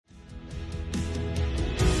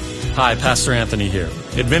Hi, Pastor Anthony here.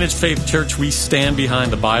 At Vintage Faith Church, we stand behind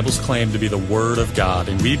the Bible's claim to be the Word of God,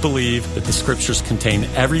 and we believe that the Scriptures contain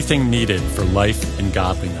everything needed for life and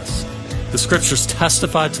godliness. The Scriptures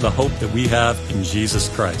testify to the hope that we have in Jesus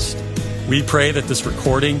Christ. We pray that this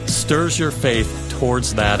recording stirs your faith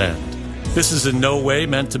towards that end. This is in no way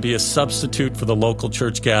meant to be a substitute for the local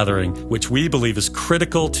church gathering, which we believe is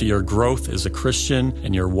critical to your growth as a Christian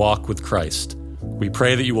and your walk with Christ. We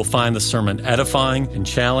pray that you will find the sermon edifying and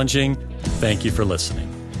challenging. Thank you for listening.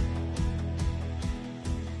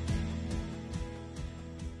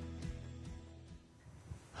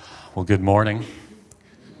 Well, good morning.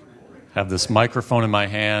 I have this microphone in my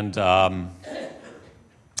hand.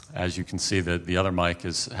 As you can see, the other mic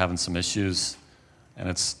is having some issues, and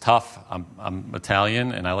it's tough. I'm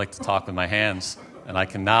Italian, and I like to talk with my hands, and I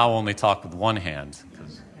can now only talk with one hand,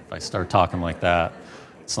 because if I start talking like that,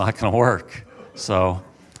 it's not going to work. So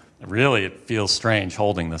really, it feels strange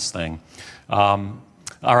holding this thing. All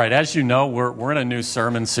right, as you know, we're in a new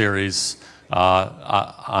sermon series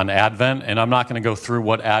on Advent, and I'm not going to go through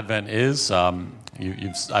what Advent is.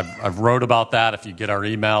 I've wrote about that. If you get our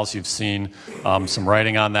emails, you've seen some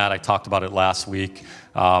writing on that. I talked about it last week.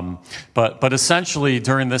 But essentially,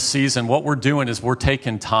 during this season, what we're doing is we're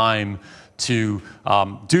taking time to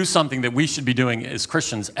do something that we should be doing as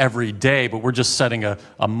Christians every day, but we're just setting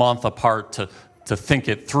a month apart to think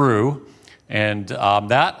it through. And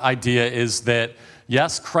that idea is that,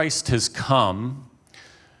 yes, Christ has come,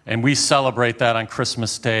 and we celebrate that on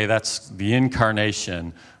Christmas Day. That's the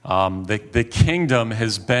incarnation. The kingdom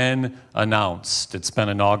has been announced. It's been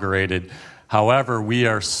inaugurated. However, we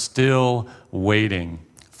are still waiting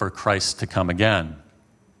for Christ to come again.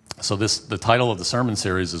 So the title of the sermon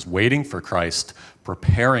series is Waiting for Christ,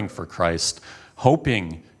 Preparing for Christ,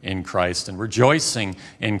 Hoping in Christ, and Rejoicing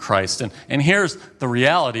in Christ. And here's the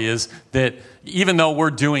reality is that even though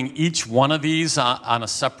we're doing each one of these on a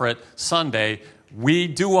separate Sunday, we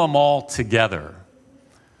do them all together.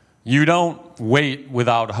 You don't wait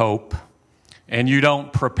without hope, and you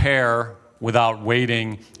don't prepare without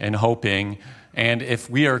waiting and hoping. And if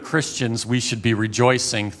we are Christians, we should be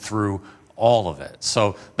rejoicing through all of it.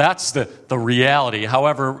 So that's the reality.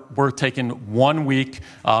 However, we're taking 1 week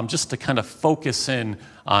just to kind of focus in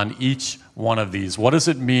on each one of these. What does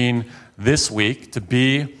it mean this week to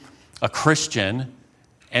be a Christian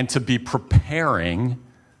and to be preparing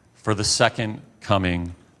for the second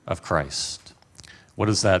coming of Christ? What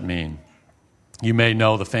does that mean? You may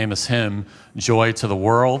know the famous hymn, Joy to the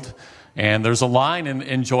World. And there's a line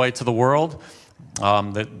in Joy to the World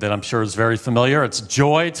that I'm sure is very familiar. It's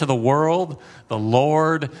joy to the world, the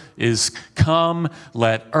Lord is come,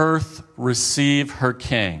 let earth receive her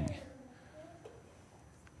King.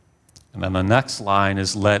 And then the next line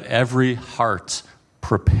is, let every heart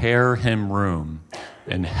prepare him room,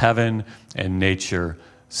 and heaven and nature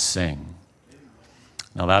sing.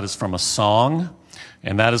 Now that is from a song,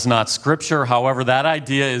 and that is not Scripture. However, that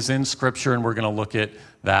idea is in Scripture, and we're going to look at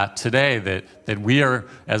that today, that we are,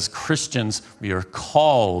 as Christians, we are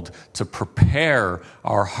called to prepare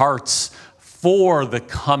our hearts for the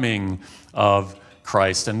coming of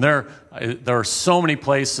Christ. And there are so many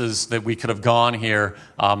places that we could have gone here.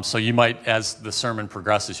 So you might, as the sermon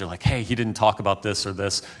progresses, you're like, hey, he didn't talk about this or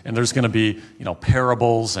this. And there's going to be,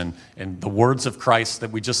 parables and the words of Christ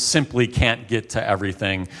that we just simply can't get to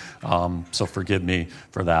everything. So forgive me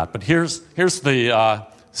for that. But here's the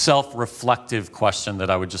self-reflective question that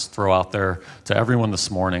I would just throw out there to everyone this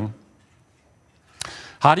morning.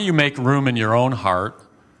 How do you make room in your own heart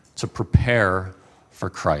to prepare for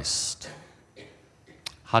Christ?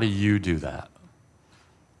 How do you do that?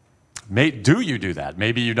 Do you do that?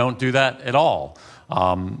 Maybe you don't do that at all.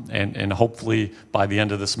 And hopefully by the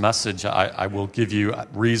end of this message, I will give you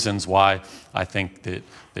reasons why I think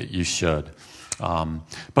that you should.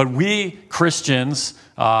 But we Christians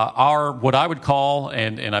are what I would call,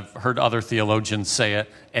 and I've heard other theologians say it,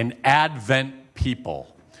 an Advent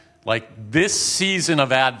people. Like this season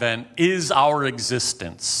of Advent is our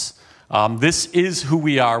existence. This is who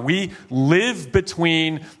we are. We live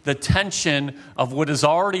between the tension of what has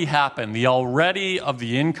already happened, the already of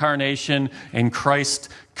the incarnation and Christ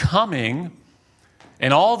coming,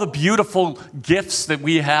 and all the beautiful gifts that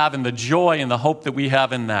we have and the joy and the hope that we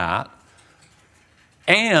have in that,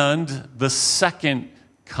 and the second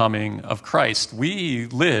coming of Christ. We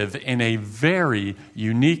live in a very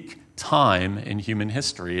unique time in human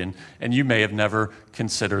history, and you may have never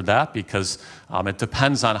considered that because it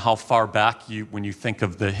depends on how far back when you think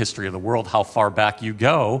of the history of the world, how far back you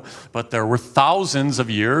go, but there were thousands of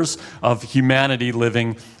years of humanity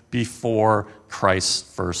living before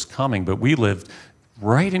Christ's first coming, but we lived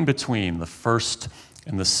right in between the first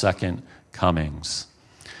in the second comings.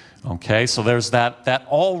 Okay, so there's that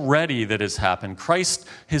already that has happened. Christ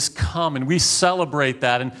has come, and we celebrate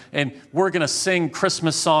that, and we're going to sing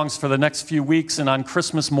Christmas songs for the next few weeks, and on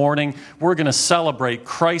Christmas morning, we're going to celebrate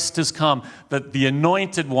Christ has come, that the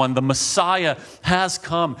anointed one, the Messiah, has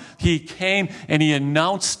come. He came, and he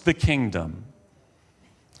announced the kingdom.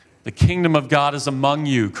 The kingdom of God is among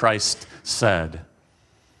you, Christ said.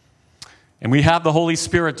 And we have the Holy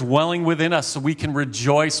Spirit dwelling within us so we can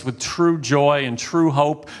rejoice with true joy and true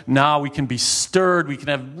hope. Now we can be stirred. We can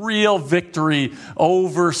have real victory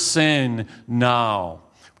over sin now.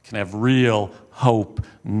 We can have real hope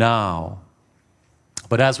now.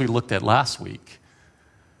 But as we looked at last week,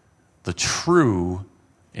 the true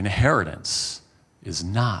inheritance is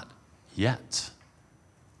not yet.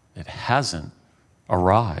 It hasn't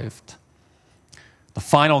arrived. The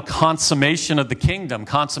final consummation of the kingdom,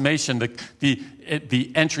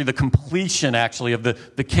 the entry, the completion actually of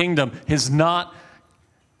the kingdom has not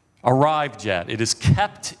arrived yet. It is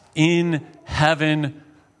kept in heaven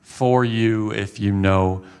for you if you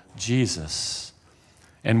know Jesus.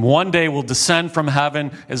 And one day will descend from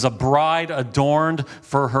heaven as a bride adorned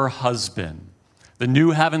for her husband. The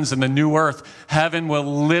new heavens and the new earth, heaven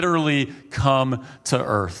will literally come to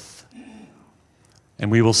earth. And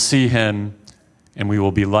we will see him, and we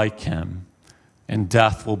will be like him, and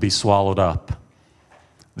death will be swallowed up.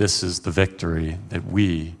 This is the victory that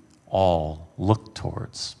we all look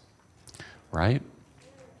towards, right?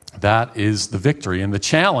 That is the victory. And the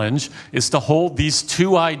challenge is to hold these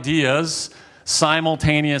two ideas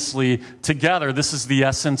simultaneously together. This is the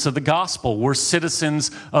essence of the gospel. We're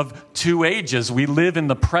citizens of two ages. We live in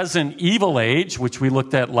the present evil age, which we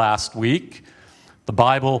looked at last week. The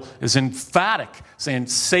Bible is emphatic, saying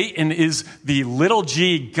Satan is the little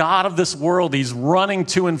g god of this world. He's running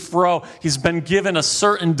to and fro. He's been given a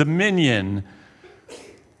certain dominion.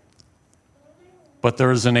 But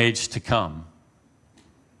there is an age to come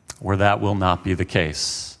where that will not be the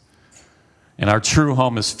case. And our true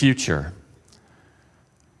home is future.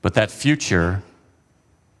 But that future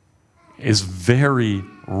is very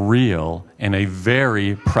real and a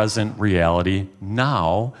very present reality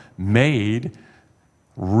now, made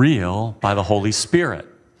real by the Holy Spirit.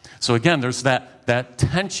 So again, there's that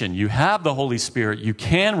tension. You have the Holy Spirit. You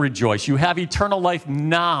can rejoice. You have eternal life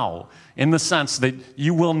now in the sense that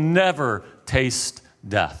you will never taste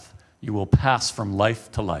death. You will pass from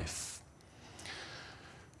life to life.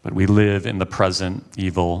 But we live in the present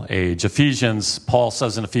evil age. Paul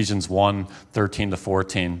says in Ephesians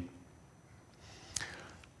 1:13-14,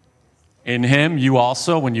 in him you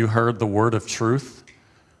also, when you heard the word of truth,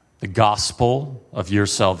 the gospel of your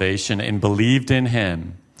salvation, and believed in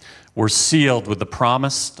him, were sealed with the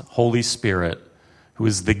promised Holy Spirit, who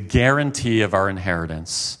is the guarantee of our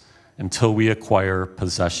inheritance until we acquire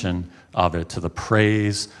possession of it, to the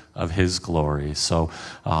praise of his glory. So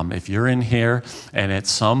if you're in here and at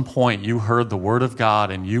some point you heard the word of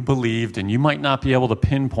God and you believed, and you might not be able to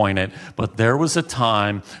pinpoint it, but there was a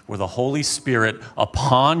time where the Holy Spirit,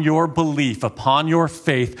 upon your belief, upon your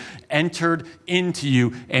faith, entered into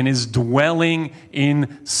you and is dwelling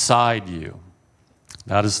inside you.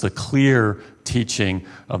 That is the clear teaching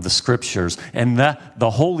of the Scriptures. And that the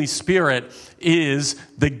Holy Spirit is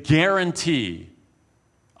the guarantee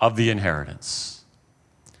of the inheritance.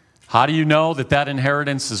 How do you know that that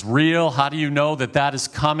inheritance is real? How do you know that that is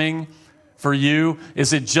coming for you?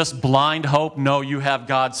 Is it just blind hope? No, you have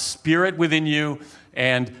God's Spirit within you,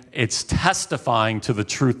 and it's testifying to the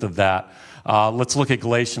truth of that. Let's look at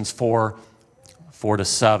Galatians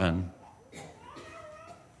 4:4-7.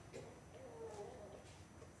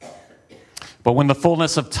 But when the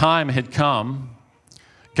fullness of time had come,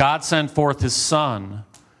 God sent forth his Son,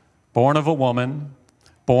 born of a woman,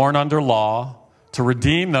 born under law, to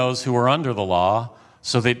redeem those who were under the law,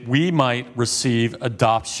 so that we might receive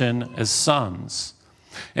adoption as sons.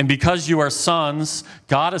 And because you are sons,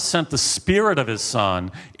 God has sent the Spirit of his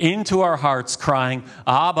Son into our hearts, crying,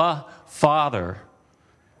 Abba, Father.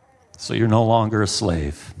 So you're no longer a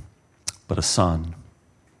slave, but a son.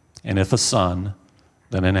 And if a son,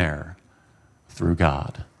 then an heir through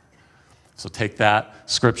God. So take that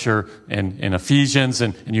scripture in Ephesians,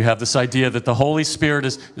 and you have this idea that the Holy Spirit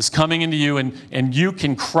is coming into you, and you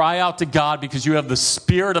can cry out to God because you have the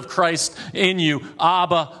Spirit of Christ in you,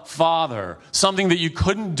 Abba, Father, something that you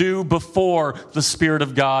couldn't do before the Spirit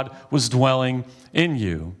of God was dwelling in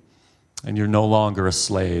you. And you're no longer a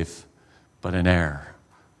slave, but an heir,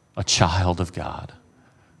 a child of God,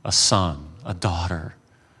 a son, a daughter.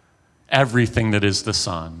 Everything that is the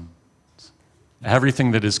Son, everything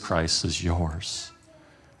that is Christ is yours.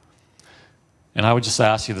 And I would just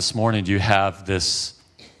ask you this morning, do you have this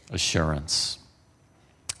assurance?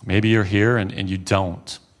 Maybe you're here and you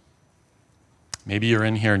don't. Maybe you're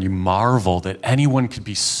in here and you marvel that anyone could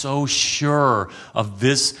be so sure of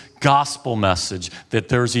this gospel message, that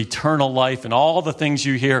there's eternal life and all the things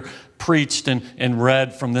you hear preached and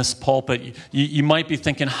read from this pulpit. You might be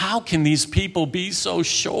thinking, how can these people be so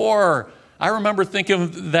sure? I remember thinking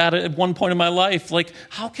of that at one point in my life. Like,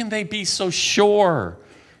 how can they be so sure,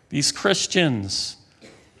 these Christians?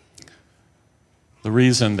 The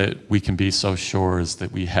reason that we can be so sure is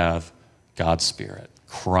that we have God's Spirit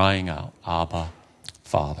crying out, Abba,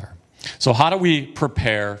 Father. So how do we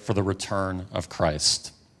prepare for the return of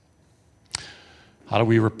Christ? How do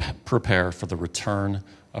we prepare for the return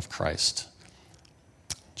of Christ?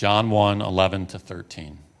 John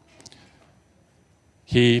 1:11-13.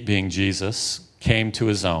 He, being Jesus, came to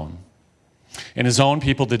his own, and his own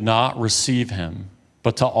people did not receive him.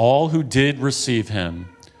 But to all who did receive him,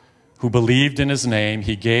 who believed in his name,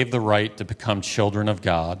 he gave the right to become children of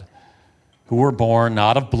God, who were born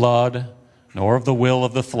not of blood, nor of the will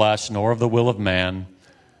of the flesh, nor of the will of man,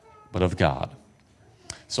 but of God.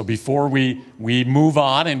 So before we move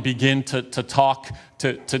on and begin to talk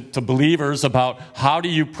to believers about how do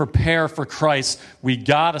you prepare for Christ, we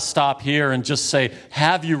got to stop here and just say,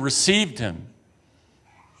 have you received him?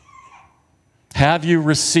 Have you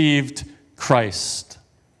received Christ?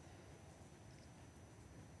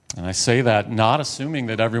 And I say that not assuming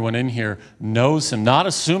that everyone in here knows him, not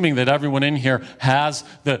assuming that everyone in here has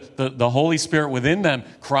the Holy Spirit within them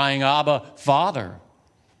crying, Abba, Father.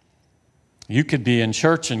 You could be in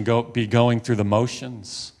church and be going through the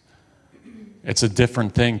motions. It's a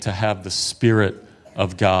different thing to have the Spirit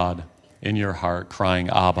of God in your heart crying,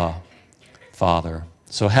 Abba, Father.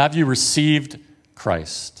 So have you received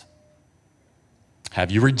Christ?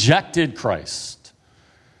 Have you rejected Christ?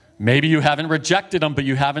 Maybe you haven't rejected him, but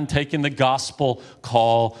you haven't taken the gospel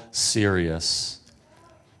call serious.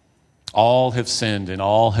 All have sinned and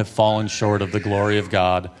all have fallen short of the glory of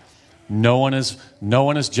God. No one is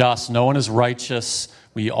just, no one is righteous.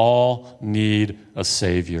 We all need a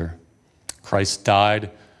Savior. Christ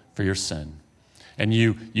died for your sin. And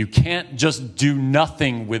you can't just do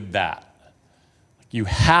nothing with that. You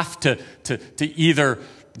have to either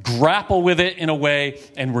grapple with it in a way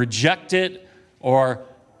and reject it, or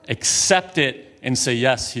accept it and say,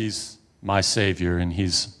 yes, he's my Savior and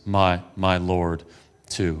he's my Lord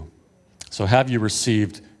too. So have you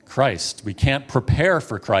received Christ? We can't prepare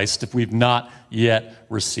for Christ if we've not yet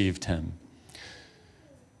received him.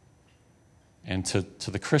 And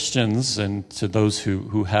to the Christians and to those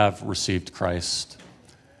who have received Christ,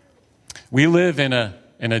 we live in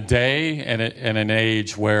a day and an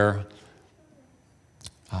age where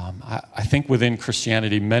I think within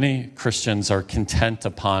Christianity, many Christians are content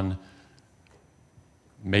upon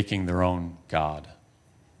making their own God,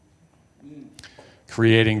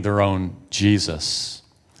 creating their own Jesus.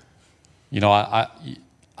 You know,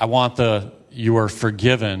 I want the "you are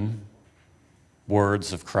forgiven"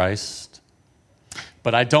 words of Christ,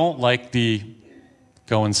 but I don't like the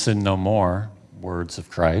 "go and sin no more" words of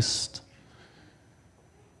Christ.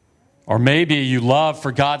 Or maybe you love,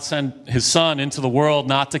 for God sent his Son into the world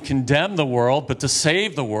not to condemn the world, but to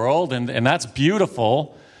save the world, and that's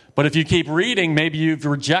beautiful. But if you keep reading, maybe you've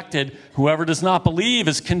rejected, whoever does not believe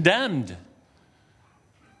is condemned.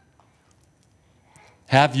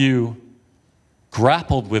 Have you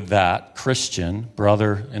grappled with that, Christian,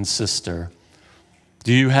 brother and sister?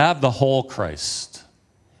 Do you have the whole Christ?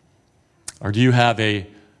 Or do you have a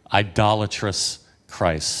idolatrous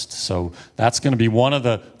Christ? So that's going to be one of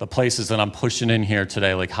the places that I'm pushing in here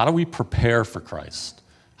today. Like, how do we prepare for Christ?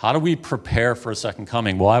 How do we prepare for a second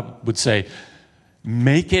coming? Well, I would say,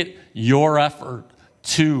 make it your effort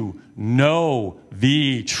to know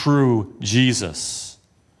the true Jesus.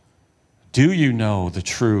 Do you know the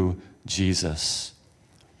true Jesus?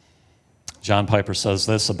 John Piper says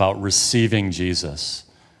this about receiving Jesus.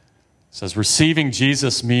 He says, receiving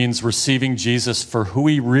Jesus means receiving Jesus for who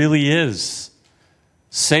he really is.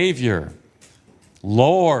 Savior,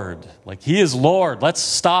 Lord, like he is Lord. Let's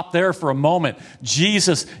stop there for a moment.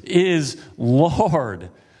 Jesus is Lord.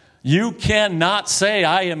 You cannot say,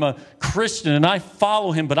 I am a Christian and I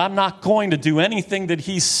follow him, but I'm not going to do anything that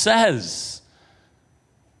he says.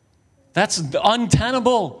 That's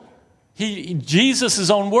untenable. Jesus'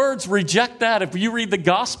 own words reject that. If you read the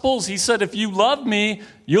Gospels, he said, if you love me,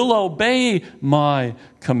 you'll obey my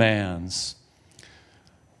commands.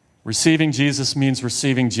 Receiving Jesus means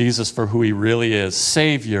receiving Jesus for who he really is.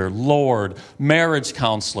 Savior, Lord, marriage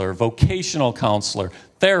counselor, vocational counselor,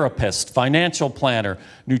 therapist, financial planner,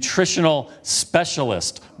 nutritional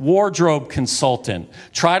specialist, wardrobe consultant.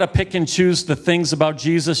 Try to pick and choose the things about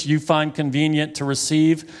Jesus you find convenient to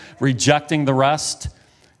receive. Rejecting the rest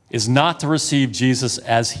is not to receive Jesus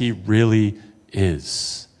as he really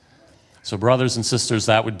is. So brothers and sisters,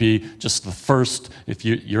 that would be just the first, if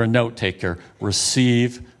you're a note taker,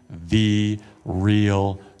 receive the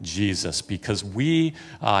real Jesus. Because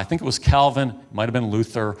I think it was Calvin, might have been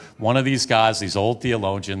Luther, one of these guys, these old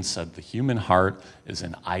theologians said the human heart is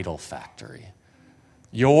an idol factory.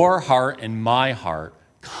 Your heart and my heart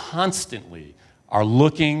constantly are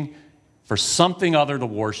looking for something other to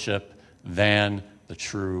worship than the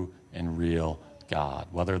true and real God.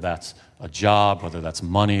 Whether that's a job, whether that's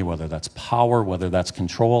money, whether that's power, whether that's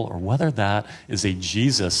control, or whether that is a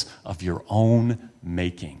Jesus of your own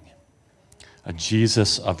making. A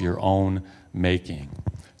Jesus of your own making.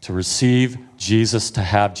 To receive Jesus, to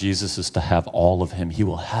have Jesus, is to have all of him. He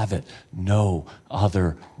will have it no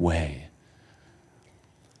other way.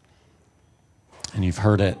 And you've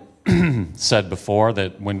heard it said before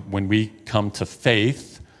that when we come to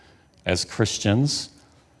faith as Christians,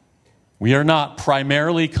 we are not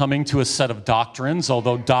primarily coming to a set of doctrines,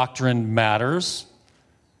 although doctrine matters.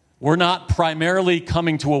 We're not primarily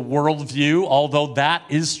coming to a worldview, although that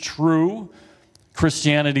is true.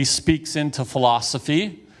 Christianity speaks into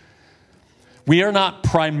philosophy. We are not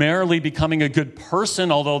primarily becoming a good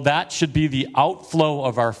person, although that should be the outflow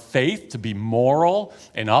of our faith, to be moral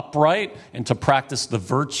and upright and to practice the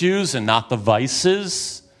virtues and not the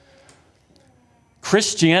vices.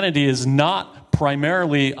 Christianity is not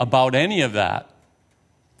primarily about any of that.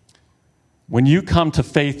 When you come to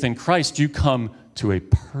faith in Christ, you come to a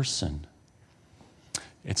person.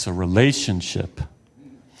 It's a relationship.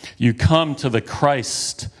 You come to the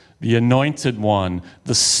Christ, the Anointed One,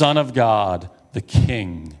 the Son of God, the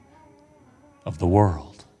King of the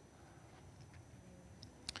world.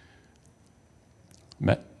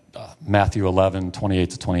 Matthew 11, 28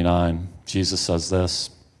 to 29, Jesus says this.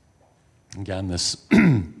 Again, this,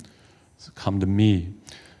 come to me.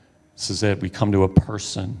 This is it. We come to a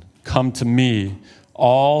person. Come to me,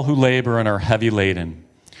 all who labor and are heavy laden,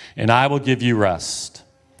 and I will give you rest.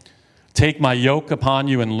 Take my yoke upon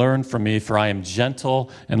you and learn from me, for I am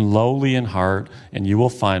gentle and lowly in heart, and you will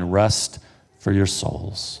find rest for your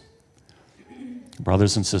souls.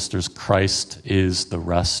 Brothers and sisters, Christ is the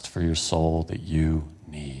rest for your soul that you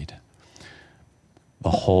need.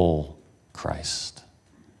 The whole Christ.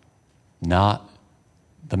 Not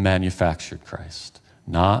the manufactured Christ.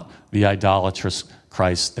 Not the idolatrous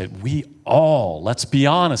Christ that we all, let's be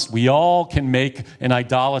honest, we all can make an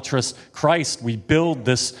idolatrous Christ. We build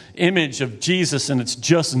this image of Jesus, and it's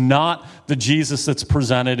just not the Jesus that's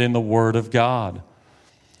presented in the Word of God.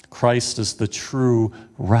 Christ is the true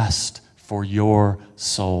rest for your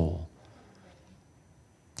soul.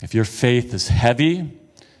 If your faith is heavy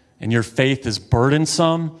and your faith is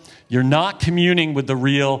burdensome, you're not communing with the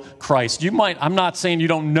real Christ. I'm not saying you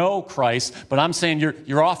don't know Christ, but I'm saying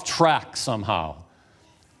you're off track somehow.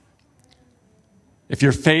 If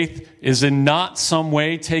your faith is in not some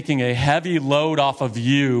way taking a heavy load off of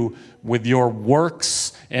you with your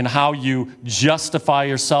works and how you justify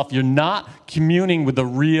yourself, you're not communing with the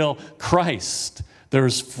real Christ.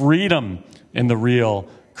 There's freedom in the real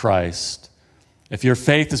Christ. If your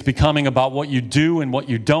faith is becoming about what you do and what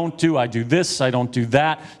you don't do, I do this, I don't do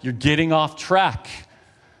that, you're getting off track.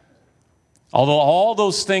 Although all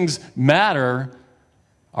those things matter,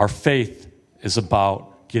 our faith is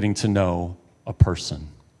about getting to know a person.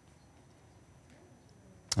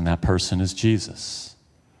 And that person is Jesus.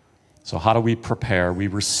 So how do we prepare? We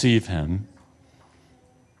receive him,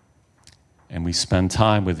 and we spend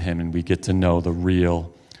time with him, and we get to know the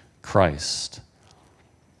real Christ.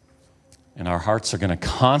 And our hearts are going to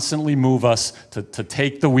constantly move us to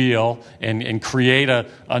take the wheel and create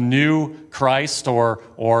a new Christ,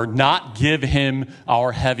 or not give him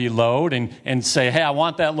our heavy load and say, hey, I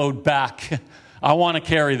want that load back. I want to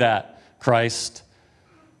carry that, Christ.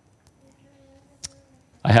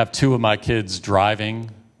 I have two of my kids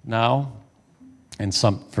driving now, and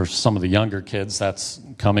for some of the younger kids, that's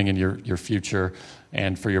coming in your future.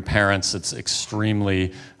 And for your parents, it's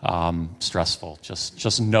extremely stressful.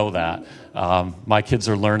 Just know that. My kids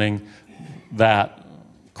are learning that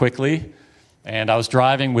quickly. And I was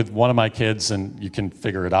driving with one of my kids, and you can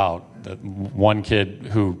figure it out. That one kid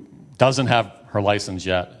who doesn't have her license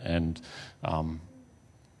yet, and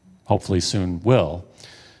hopefully soon will.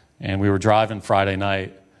 And we were driving Friday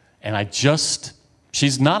night, and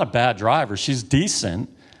she's not a bad driver. She's decent.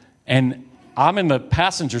 And I'm in the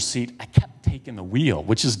passenger seat. I kept taking the wheel,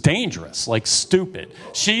 which is dangerous, like stupid.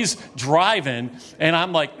 She's driving, and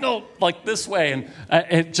I'm like, no, like this way. And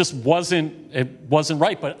it just wasn't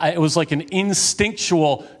right. But it was like an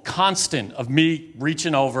instinctual constant of me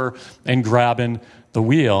reaching over and grabbing the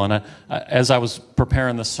wheel. And as I was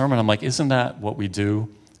preparing this sermon, I'm like, isn't that what we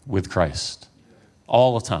do with Christ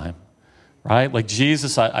all the time? Right? Like,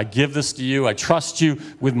 Jesus, I give this to you. I trust you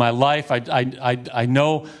with my life. I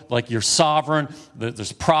know, like, you're sovereign. That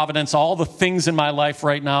there's providence, all the things in my life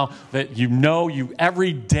right now that you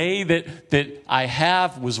every day that I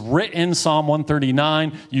have was written, Psalm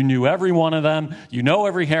 139. You knew every one of them. You know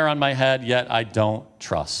every hair on my head, yet I don't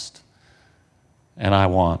trust. And I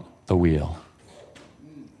want the wheel.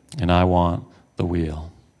 And I want the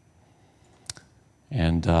wheel.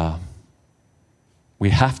 And we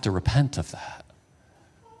have to repent of that.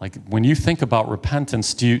 Like, when you think about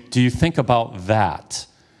repentance, do you think about that?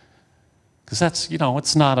 Because that's,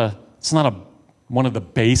 it's not one of the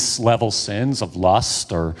base level sins of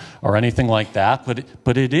lust or anything like that,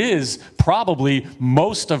 but it is probably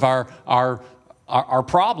most of our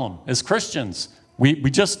problem as Christians. We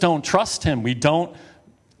just don't trust him. We don't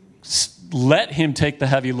let him take the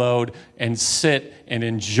heavy load and sit and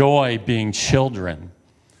enjoy being children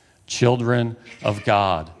of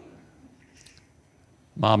God.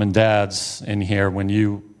 Mom and dads in here, when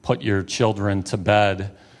you put your children to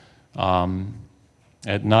bed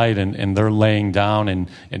at night and they're laying down and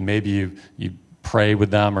maybe you pray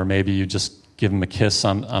with them, or maybe you just give them a kiss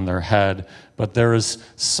on their head, but there is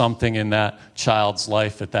something in that child's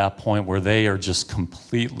life at that point where they are just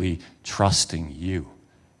completely trusting you.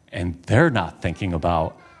 And they're not thinking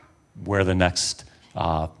about where the next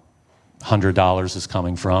 $100 is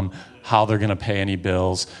coming from, how they're going to pay any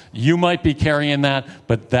bills. You might be carrying that,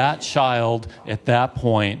 but that child at that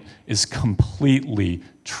point is completely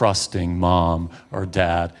trusting mom or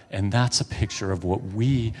dad, and that's a picture of what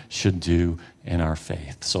we should do in our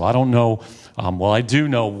faith. So I don't know, I do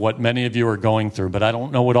know what many of you are going through, but I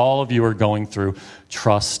don't know what all of you are going through.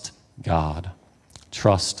 Trust God.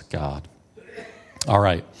 Trust God. All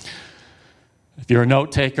right. If you're a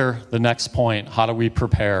note taker, the next point, how do we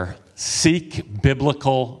prepare? Seek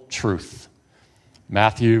biblical truth.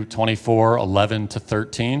 Matthew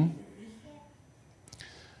 24:11-13.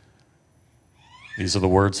 These are the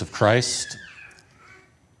words of Christ.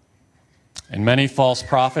 And many false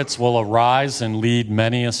prophets will arise and lead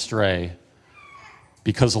many astray,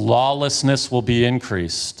 because lawlessness will be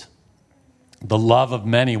increased. The love of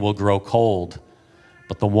many will grow cold,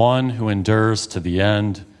 but the one who endures to the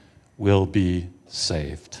end will be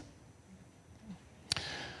saved.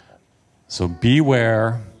 So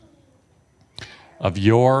beware of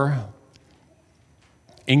your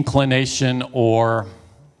inclination or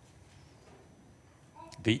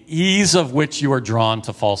the ease of which you are drawn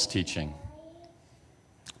to false teaching.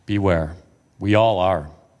 Beware. We all are.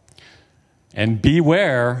 And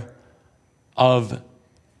beware of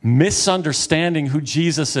misunderstanding who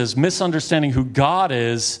Jesus is, misunderstanding who God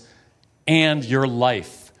is, and your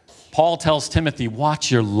life. Paul tells Timothy,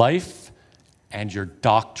 watch your life and your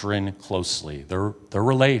doctrine closely. They're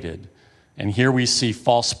related. And here we see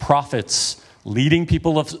false prophets leading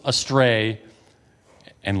people astray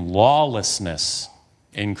and lawlessness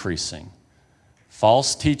increasing.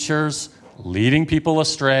 False teachers leading people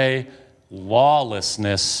astray,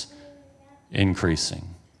 lawlessness increasing.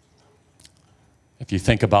 If you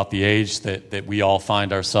think about the age that we all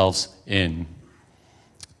find ourselves in,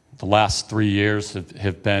 the last 3 years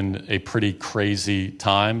have been a pretty crazy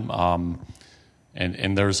time,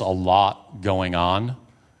 and there's a lot going on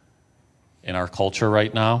in our culture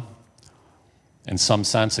right now. In some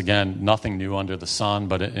sense, again, nothing new under the sun,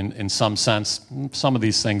 but in some sense, some of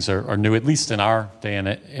these things are new, at least in our day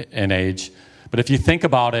and age. But if you think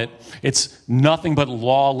about it, it's nothing but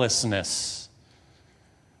lawlessness.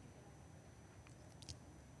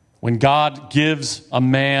 When God gives a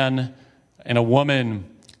man and a woman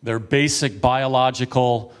their basic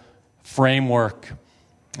biological framework,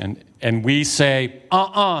 and we say,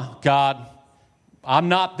 God, I'm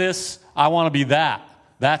not this, I want to be that.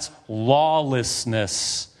 That's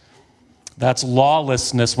lawlessness. That's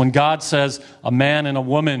lawlessness. When God says a man and a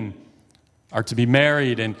woman are to be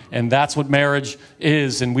married, and that's what marriage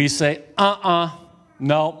is, and we say,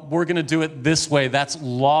 no, we're going to do it this way. That's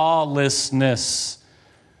lawlessness.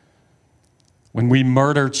 When we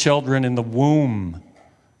murder children in the womb,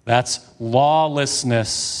 that's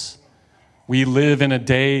lawlessness. We live in a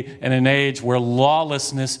day and an age where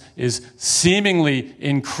lawlessness is seemingly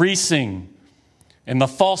increasing, and the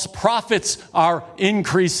false prophets are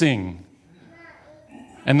increasing.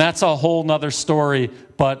 And that's a whole nother story,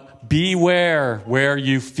 but beware where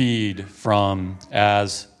you feed from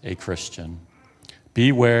as a Christian.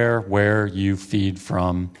 Beware where you feed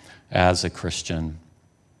from as a Christian.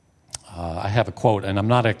 I have a quote, and I'm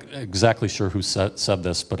not exactly sure who said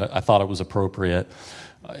this, but I thought it was appropriate.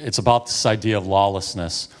 It's about this idea of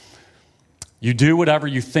lawlessness. You do whatever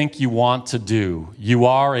you think you want to do. You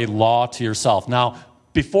are a law to yourself. Now,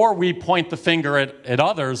 before we point the finger at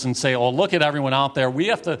others and say, oh, look at everyone out there, we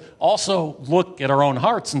have to also look at our own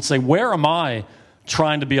hearts and say, where am I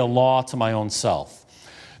trying to be a law to my own self?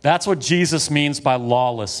 That's what Jesus means by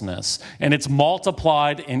lawlessness. And it's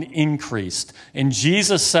multiplied and increased. And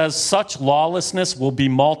Jesus says such lawlessness will be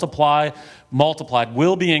multiplied,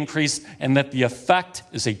 will be increased, and that the effect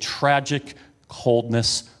is a tragic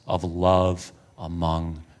coldness of love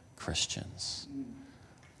among Christians.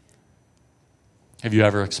 Have you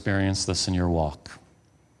ever experienced this in your walk?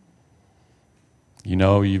 You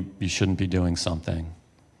know you shouldn't be doing something,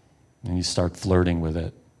 and you start flirting with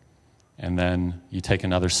it. And then you take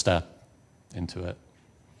another step into it,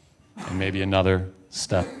 and maybe another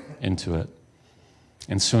step into it.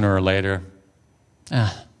 And sooner or later,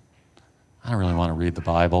 I don't really want to read the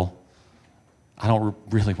Bible. I don't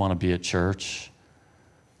really want to be at church.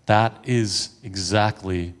 That is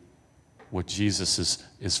exactly what Jesus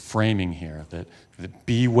is framing here, that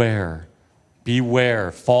beware.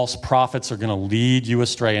 Beware. False prophets are going to lead you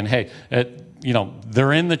astray. And hey,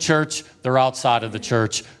 they're in the church, they're outside of the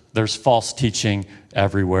church. There's false teaching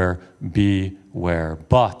everywhere. Beware.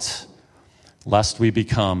 But lest we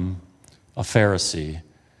become a Pharisee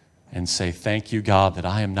and say, thank you, God, that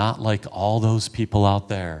I am not like all those people out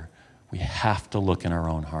there, we have to look in our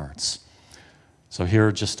own hearts. So here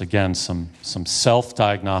are just, again, some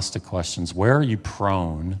self-diagnostic questions. Where are you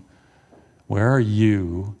prone? Where are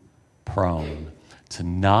you prone to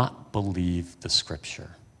not believe the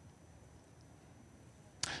Scripture?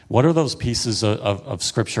 What are those pieces of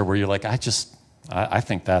Scripture where you're like, I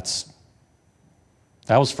think that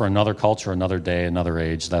was for another culture, another day, another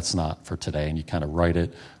age. That's not for today. And you kind of write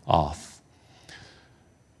it off.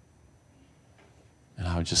 And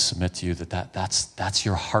I would just submit to you that's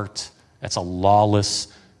your heart. That's a lawless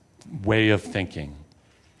way of thinking.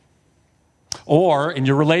 Or in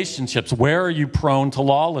your relationships, where are you prone to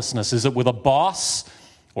lawlessness? Is it with a boss?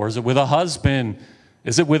 Or is it with a husband?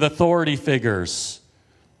 Is it with authority figures?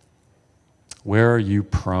 Where are you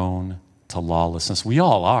prone to lawlessness? We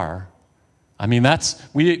all are. I mean,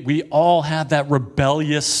 we all have that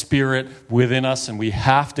rebellious spirit within us, and we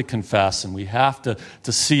have to confess, and we have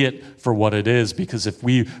to see it for what it is, because if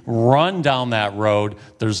we run down that road,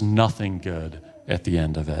 there's nothing good at the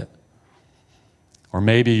end of it. Or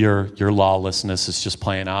maybe your lawlessness is just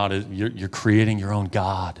playing out. You're creating your own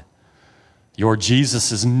God. Your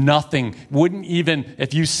Jesus is nothing. Wouldn't even,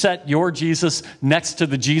 if you set your Jesus next to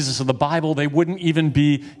the Jesus of the Bible, they wouldn't even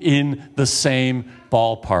be in the same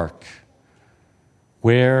ballpark.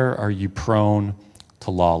 Where are you prone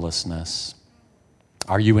to lawlessness?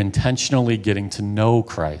 Are you intentionally getting to know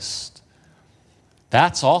Christ?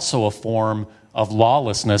 That's also a form of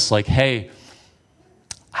lawlessness. Like, hey,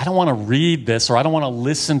 I don't want to read this, or I don't want to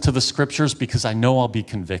listen to the Scriptures because I know I'll be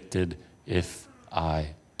convicted if I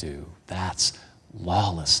do. That's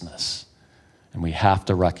lawlessness. And we have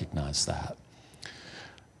to recognize that.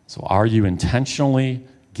 So are you intentionally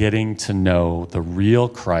getting to know the real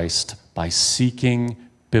Christ by seeking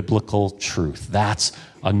biblical truth? That's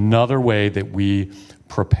another way that we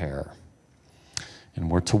prepare. And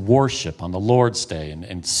we're to worship on the Lord's Day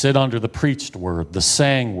and sit under the preached word, the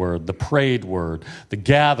sang word, the prayed word, the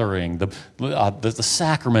gathering, the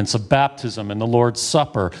sacraments of baptism and the Lord's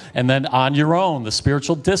Supper. And then on your own, the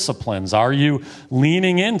spiritual disciplines. Are you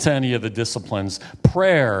leaning into any of the disciplines?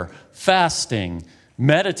 Prayer, fasting,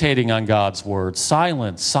 meditating on God's word,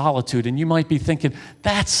 silence, solitude. And you might be thinking,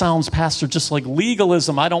 that sounds, Pastor, just like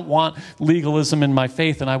legalism. I don't want legalism in my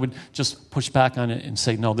faith. And I would just push back on it and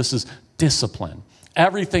say, no, this is discipline.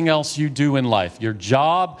 Everything else you do in life, your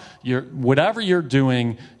job, whatever you're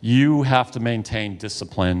doing, you have to maintain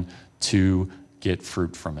discipline to get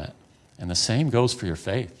fruit from it. And the same goes for your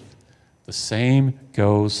faith. The same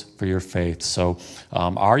goes for your faith. So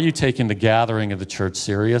are you taking the gathering of the church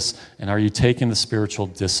serious? And are you taking the spiritual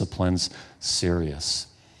disciplines serious?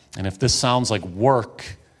 And if this sounds like work,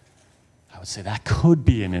 I would say that could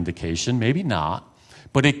be an indication, maybe not,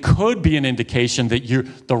 but it could be an indication that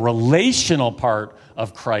the relational part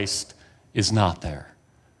of Christ is not there.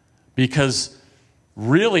 Because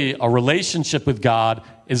really, a relationship with God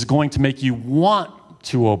is going to make you want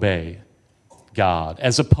to obey God,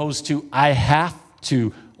 as opposed to, I have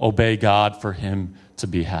to obey God for him to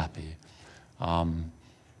be happy.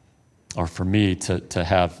 or for me to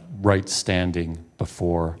have right standing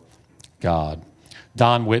before God.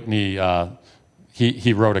 Don Whitney,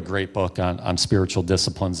 he wrote a great book on spiritual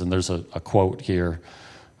disciplines, and there's a quote here,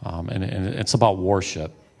 and it's about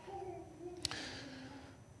worship.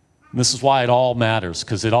 And this is why it all matters,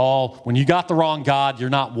 because when you got the wrong God, you're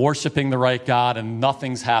not worshiping the right God, and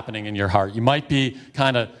nothing's happening in your heart. You might be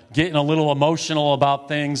kind of getting a little emotional about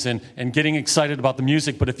things and getting excited about the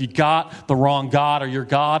music, but if you got the wrong God, or your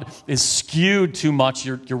God is skewed too much,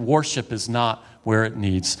 your worship is not where it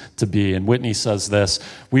needs to be. And Whitney says this: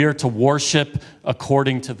 we are to worship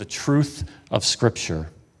according to the truth of Scripture.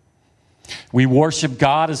 We worship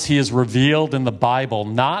God as he is revealed in the Bible,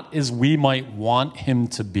 not as we might want him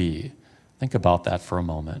to be. Think about that for a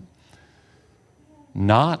moment.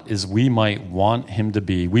 Not as we might want him to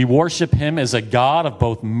be. We worship him as a God of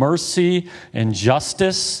both mercy and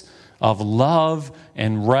justice, of love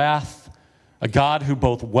and wrath, a God who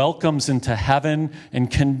both welcomes into heaven and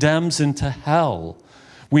condemns into hell.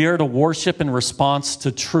 We are to worship in response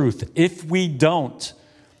to truth. If we don't,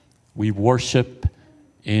 we worship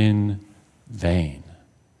in vain.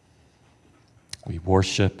 We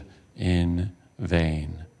worship in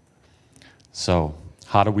vain. So,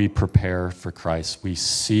 how do we prepare for Christ? We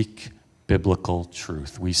seek biblical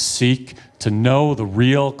truth. We seek to know the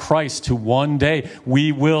real Christ who one day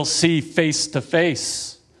we will see face to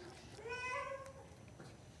face.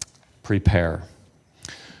 Prepare.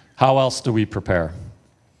 How else do we prepare?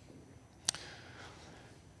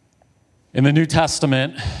 In the New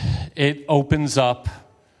Testament, it opens up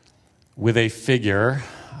with a figure,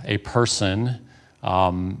 a person,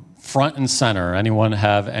 front and center. Anyone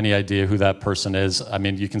have any idea who that person is? I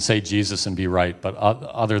mean, you can say Jesus and be right, but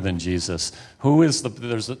other than Jesus, who is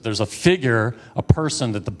there's a figure, a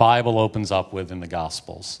person that the Bible opens up with in the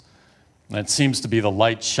Gospels. And it seems to be the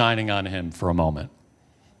light shining on him for a moment.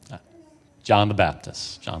 John the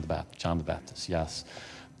Baptist, yes.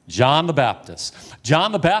 John the Baptist.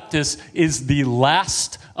 John the Baptist is the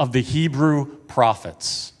last of the Hebrew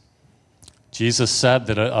prophets. Jesus said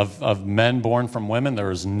that of men born from women,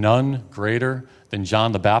 there is none greater than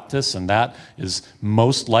John the Baptist, and that is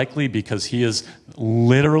most likely because he is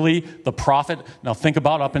literally the prophet. Now think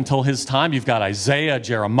about up until his time, you've got Isaiah,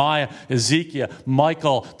 Jeremiah, Ezekiel,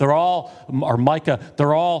 Micah, they're all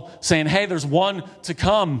saying, hey, there's one to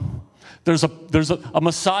come. There's a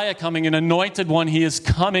Messiah coming, an anointed one. He is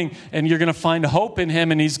coming, and you're going to find hope in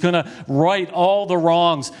him, and he's going to right all the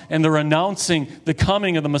wrongs. And they're announcing the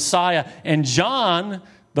coming of the Messiah. And John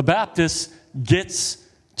the Baptist gets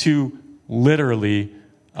to literally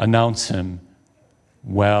announce him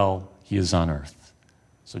while he is on earth.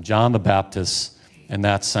 So John the Baptist, in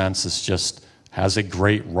that sense, has a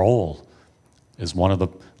great role as one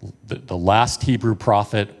of the last Hebrew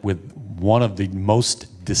prophet with one of the most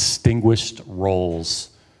distinguished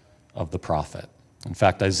roles of the prophet. In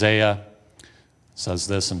fact, Isaiah says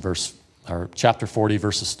this in chapter 40,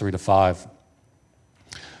 verses 3 to 5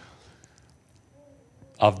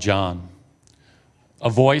 of John.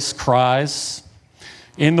 A voice cries,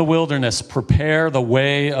 in the wilderness, prepare the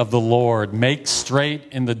way of the Lord. Make straight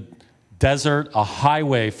in the desert a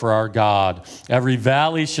highway for our God. Every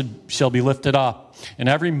valley shall be lifted up, and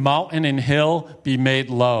every mountain and hill be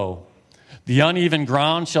made low. The uneven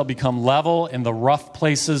ground shall become level, and the rough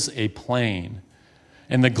places a plain.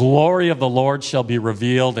 And the glory of the Lord shall be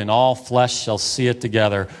revealed, and all flesh shall see it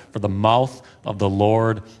together, for the mouth of the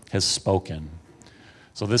Lord has spoken.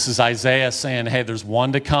 So this is Isaiah saying, hey, there's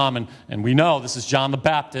one to come, and we know this is John the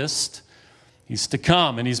Baptist. He's to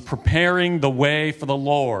come, and he's preparing the way for the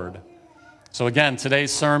Lord. So again,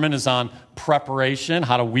 today's sermon is on preparation.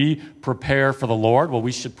 How do we prepare for the Lord? Well,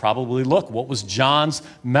 we should probably look. What was John's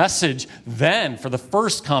message then for the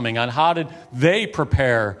first coming on how did they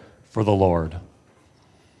prepare for the Lord?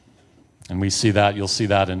 And we see that, you'll see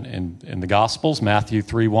that in the Gospels, Matthew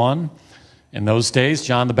 3:1. In those days,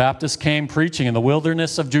 John the Baptist came preaching in the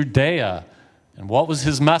wilderness of Judea. And what was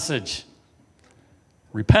his message?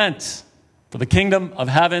 Repent, for the kingdom of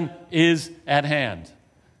heaven is at hand.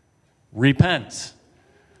 Repent.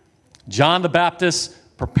 John the Baptist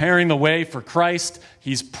preparing the way for Christ.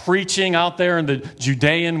 He's preaching out there in the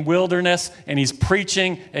Judean wilderness, and he's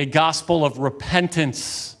preaching a gospel of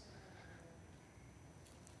repentance.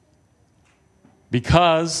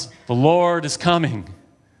 Because the Lord is coming.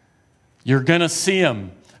 You're going to see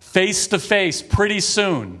him face to face pretty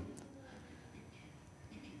soon.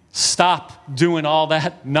 Stop doing all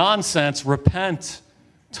that nonsense. Repent.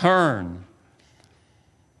 Turn.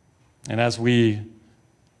 And as we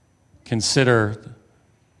consider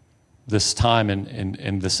this time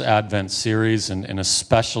in this Advent series, and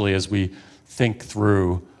especially as we think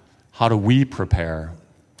through how do we prepare?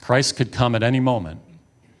 Christ could come at any moment.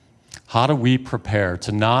 How do we prepare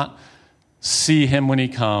to not see him when he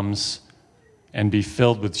comes and be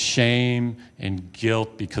filled with shame and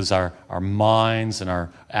guilt because our minds and our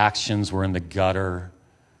actions were in the gutter,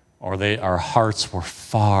 or our hearts were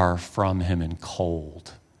far from him and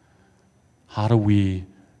cold? How do we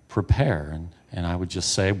prepare? And I would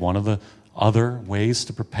just say one of the other ways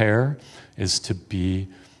to prepare is to be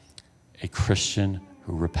a Christian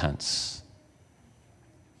who repents.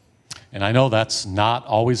 And I know that's not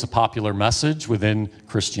always a popular message within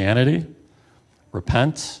Christianity.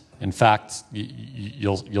 Repent. In fact,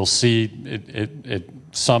 you'll see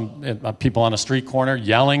some people on a street corner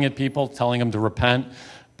yelling at people, telling them to repent.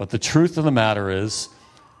 But the truth of the matter is,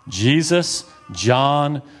 Jesus,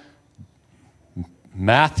 John,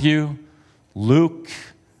 Matthew, Luke,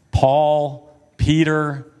 Paul,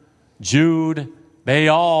 Peter, Jude, they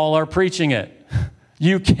all are preaching it.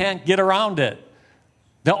 You can't get around it.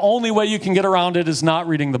 The only way you can get around it is not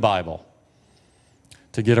reading the Bible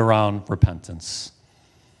to get around repentance.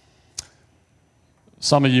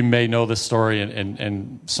 Some of you may know this story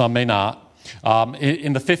and some may not.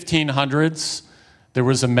 In the 1500s, there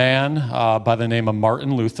was a man by the name of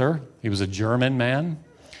Martin Luther. He was a German man.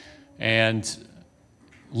 And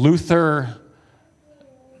Luther,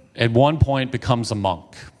 at one point, becomes a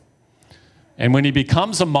monk. And when he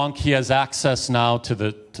becomes a monk, he has access now to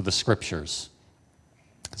the Scriptures.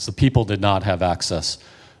 Because the people did not have access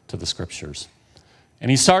to the Scriptures.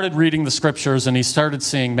 And he started reading the Scriptures, and he started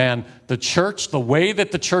seeing, man, the church, the way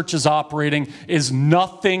that the church is operating is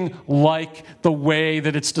nothing like the way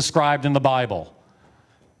that it's described in the Bible.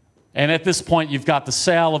 And at this point, you've got the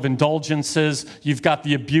sale of indulgences, you've got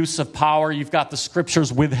the abuse of power, you've got the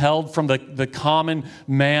Scriptures withheld from the common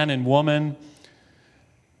man and woman.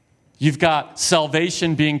 You've got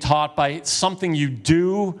salvation being taught by something you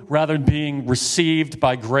do rather than being received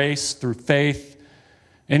by grace through faith.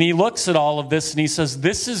 And he looks at all of this and he says,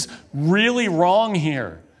 this is really wrong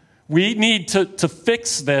here. We need to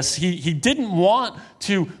fix this. He didn't want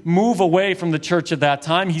to move away from the church at that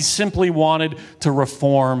time. He simply wanted to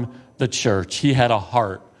reform the church. He had a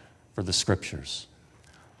heart for the Scriptures.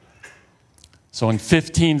 So in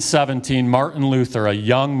 1517, Martin Luther, a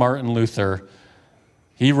young Martin Luther,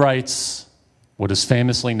 he writes what is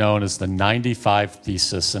famously known as the 95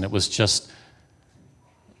 Thesis, and it was just,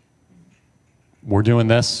 we're doing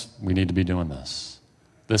this, we need to be doing this.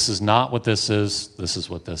 This is not what this is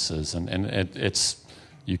what this is. And it's,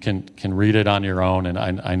 you can read it on your own, and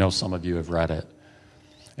I know some of you have read it.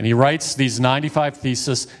 And he writes these 95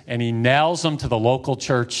 Theses, and he nails them to the local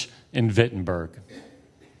church in Wittenberg.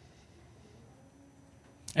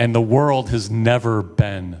 And the world has never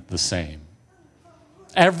been the same.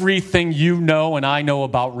 Everything you know and I know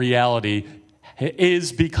about reality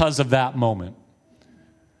is because of that moment.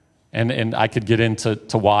 And I could get into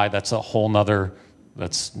why. That's a whole nother,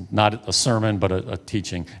 that's not a sermon, but a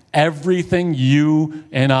teaching. Everything you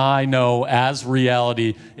and I know as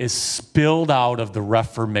reality is spilled out of the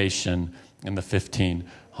Reformation in the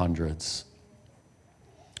 1500s.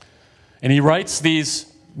 And he writes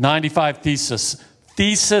these 95 Theses.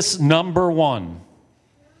 Thesis number 1.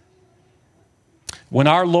 When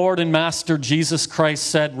our Lord and Master Jesus Christ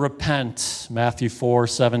said, repent, Matthew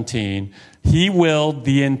 4:17, he willed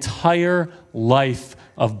the entire life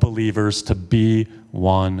of believers to be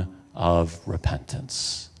one of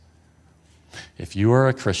repentance. If you are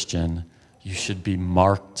a Christian, you should be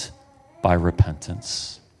marked by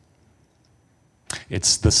repentance.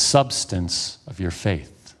 It's the substance of your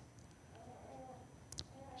faith.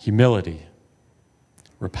 Humility,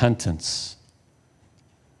 repentance,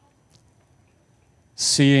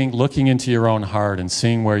 looking into your own heart and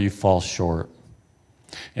seeing where you fall short.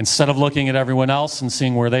 Instead of looking at everyone else and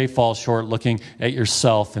seeing where they fall short, looking at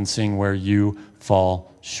yourself and seeing where you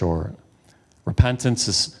fall short. Repentance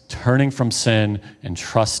is turning from sin and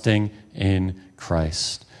trusting in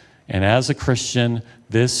Christ. And as a Christian,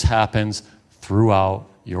 this happens throughout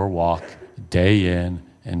your walk, day in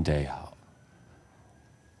and day out.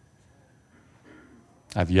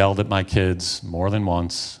 I've yelled at my kids more than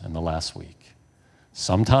once in the last week.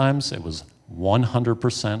 Sometimes it was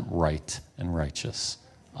 100% right and righteous.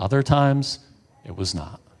 Other times, it was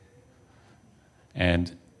not.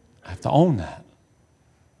 And I have to own that.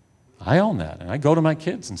 I own that. And I go to my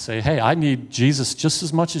kids and say, hey, I need Jesus just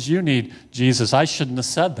as much as you need Jesus. I shouldn't have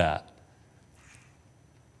said that.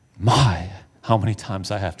 My, how many times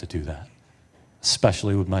I have to do that,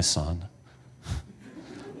 especially with my son.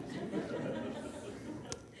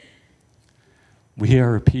 We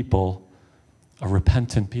are a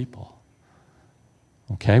repentant people.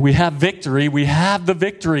 Okay, we have victory. We have the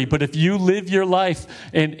victory. But if you live your life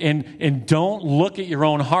and don't look at your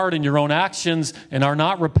own heart and your own actions and are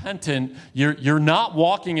not repentant, you're not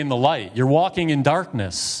walking in the light. You're walking in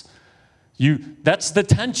darkness. That's the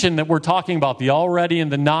tension that we're talking about, the already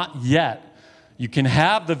and the not yet. You can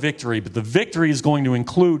have the victory, but the victory is going to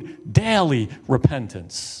include daily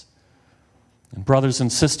repentance. And brothers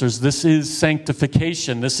and sisters, this is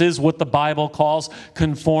sanctification. This is what the Bible calls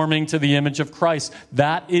conforming to the image of Christ.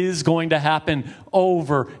 That is going to happen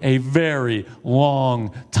over a very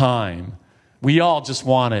long time. We all just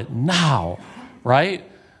want it now, right?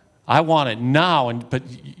 I want it now, but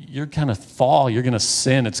you're going to fall. You're going to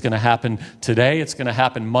sin. It's going to happen today. It's going to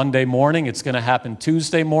happen Monday morning. It's going to happen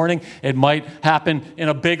Tuesday morning. It might happen in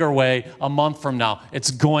a bigger way a month from now.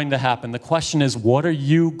 It's going to happen. The question is, what are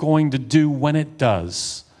you going to do when it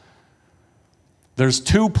does? There's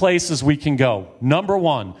two places we can go. Number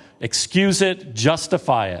one, excuse it,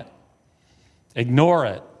 justify it. Ignore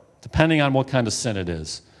it, depending on what kind of sin it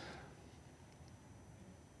is.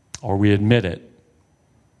 Or we admit it.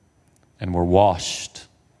 And we're washed,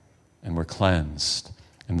 and we're cleansed,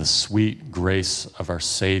 and the sweet grace of our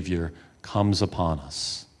Savior comes upon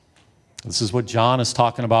us. This is what John is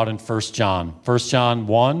talking about in 1 John. 1 John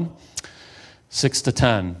 1,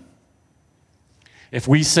 6-10. If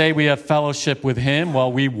we say we have fellowship with him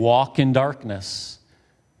while we walk in darkness,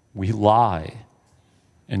 we lie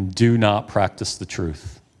and do not practice the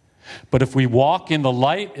truth. But if we walk in the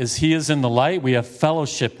light as he is in the light, we have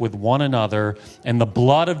fellowship with one another, and the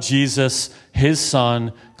blood of Jesus, his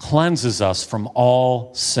Son, cleanses us from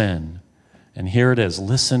all sin. And here it is.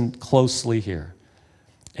 Listen closely here.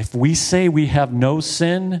 If we say we have no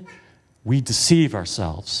sin, we deceive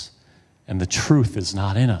ourselves, and the truth is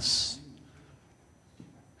not in us.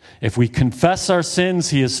 If we confess our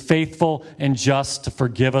sins, he is faithful and just to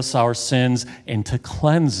forgive us our sins and to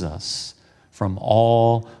cleanse us from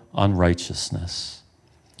all unrighteousness.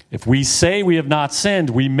 If we say we have not sinned,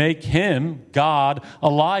 we make him, God, a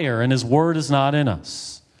liar, and his word is not in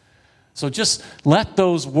us. So just let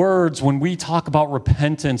those words, when we talk about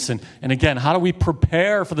repentance, and again, how do we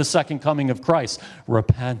prepare for the second coming of Christ?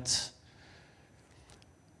 Repent.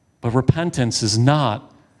 But repentance is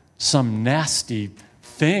not some nasty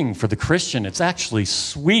thing for the Christian. It's actually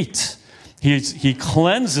sweet. He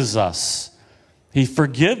cleanses us. He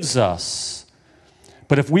forgives us.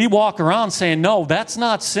 But if we walk around saying, no, that's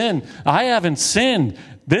not sin. I haven't sinned.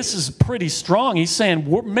 This is pretty strong. He's saying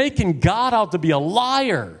we're making God out to be a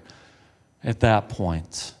liar at that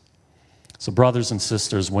point. So brothers and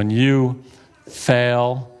sisters, when you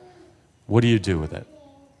fail, what do you do with it?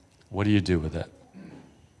 What do you do with it?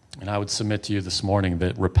 And I would submit to you this morning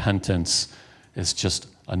that repentance is just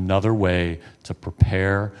another way to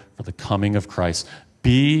prepare for the coming of Christ.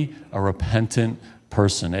 Be a repentant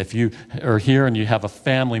person. If you are here and you have a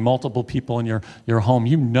family, multiple people in your home,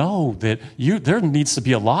 you know that there needs to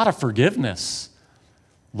be a lot of forgiveness.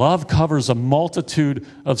 Love covers a multitude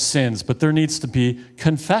of sins, but there needs to be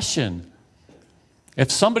confession.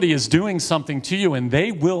 If somebody is doing something to you and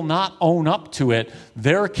they will not own up to it,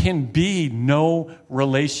 there can be no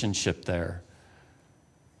relationship there.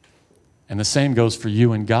 And the same goes for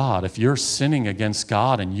you and God. If you're sinning against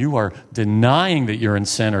God and you are denying that you're in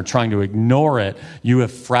sin or trying to ignore it, you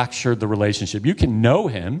have fractured the relationship. You can know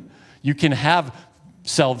him, you can have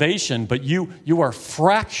salvation, but you are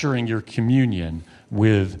fracturing your communion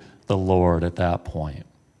with the Lord at that point.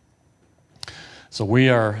 So we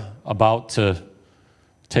are about to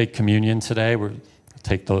take communion today. We're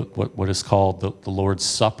take what is called the Lord's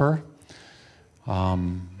Supper.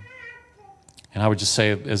 And I would just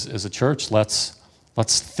say, as a church, let's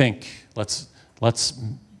think, let's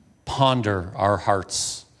ponder our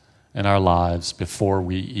hearts and our lives before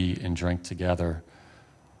we eat and drink together.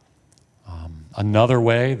 Another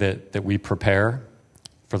way that we prepare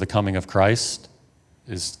for the coming of Christ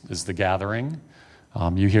is the gathering.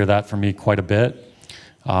 You hear that from me quite a bit.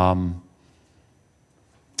 God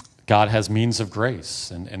has means of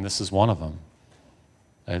grace, and this is one of them.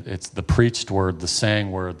 It's the preached word, the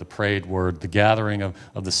sang word, the prayed word, the gathering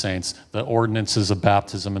of the saints, the ordinances of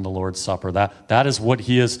baptism and the Lord's Supper. That is what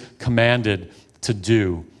he is commanded to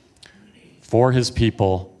do for his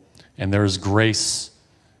people, and there is grace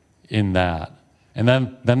in that. And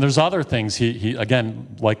then there's other things. He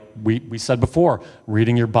again, like we said before,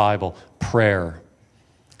 reading your Bible, prayer.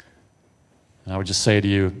 And I would just say to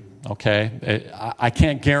you, okay, I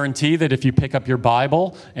can't guarantee that if you pick up your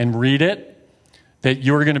Bible and read it, that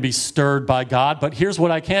you're going to be stirred by God. But here's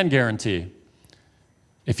what I can guarantee.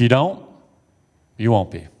 If you don't, you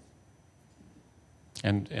won't be.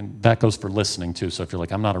 And that goes for listening too. So if you're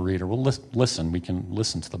like, I'm not a reader, well, listen. We can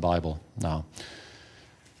listen to the Bible now.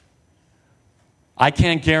 I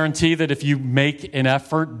can't guarantee that if you make an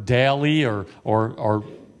effort daily or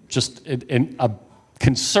just a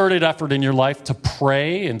concerted effort in your life to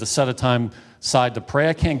pray and to set a time aside to pray,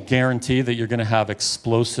 I can't guarantee that you're going to have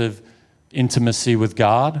explosive intimacy with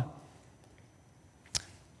God.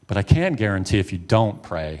 But I can guarantee if you don't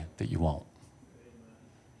pray that you won't.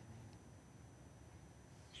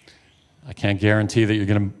 I can't guarantee that you're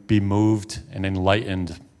going to be moved and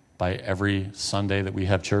enlightened by every Sunday that we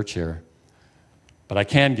have church here. But I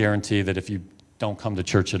can guarantee that if you don't come to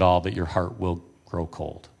church at all, that your heart will grow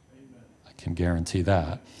cold. Amen. I can guarantee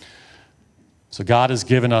that. So God has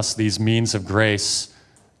given us these means of grace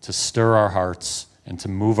to stir our hearts and to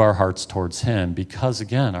move our hearts towards Him because,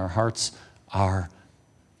 again, our hearts are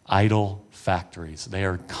idol factories. They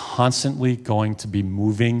are constantly going to be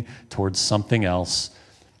moving towards something else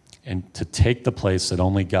and to take the place that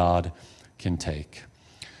only God can take.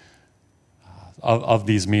 Of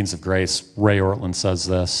these means of grace, Ray Ortlund says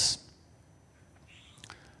this: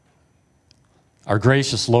 our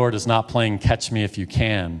gracious Lord is not playing catch me if you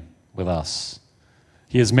can with us.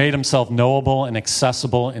 He has made Himself knowable and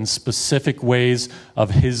accessible in specific ways of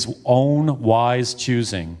His own wise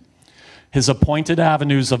choosing. His appointed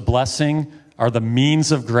avenues of blessing are the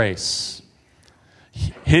means of grace.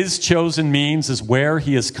 His chosen means is where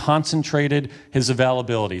He has concentrated His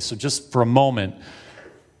availability. So just for a moment,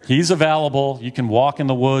 He's available. You can walk in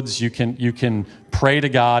the woods. You can pray to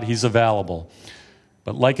God. He's available.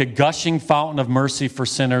 But like a gushing fountain of mercy for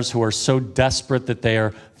sinners who are so desperate that they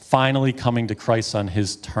are finally coming to Christ on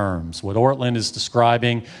His terms. What Ortlund is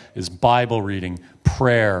describing is Bible reading,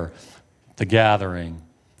 prayer, the gathering,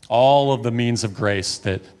 all of the means of grace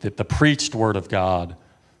that the preached Word of God,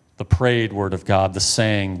 the prayed Word of God, the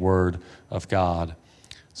saying Word of God.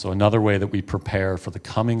 So another way that we prepare for the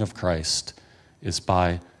coming of Christ is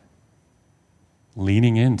by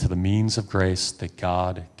leaning into the means of grace that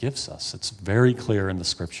God gives us. It's very clear in the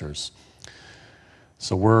Scriptures.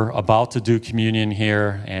 So we're about to do communion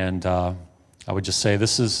here, and I would just say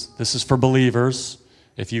this is for believers.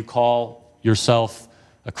 If you call yourself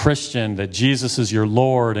a Christian, that Jesus is your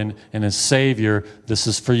Lord and His Savior, this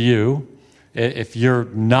is for you. If you're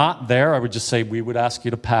not there, I would just say we would ask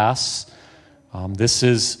you to pass. This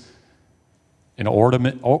is an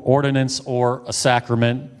ordinance or a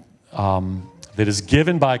sacrament that is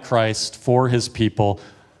given by Christ for His people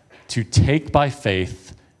to take by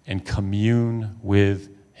faith and commune with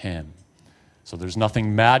Him. So there's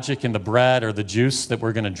nothing magic in the bread or the juice that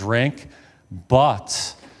we're going to drink,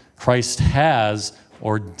 but Christ has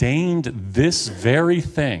ordained this very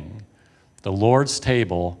thing, the Lord's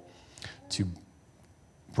table, to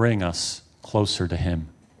bring us closer to Him,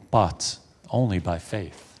 but only by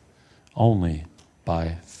faith. Only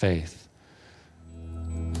by faith.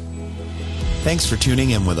 Thanks for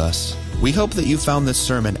tuning in with us. We hope that you found this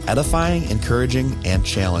sermon edifying, encouraging, and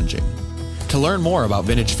challenging. To learn more about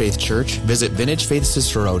Vintage Faith Church, visit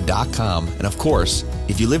vintagefaithcicero.com. And of course,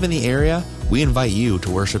 if you live in the area, we invite you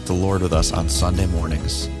to worship the Lord with us on Sunday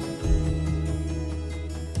mornings.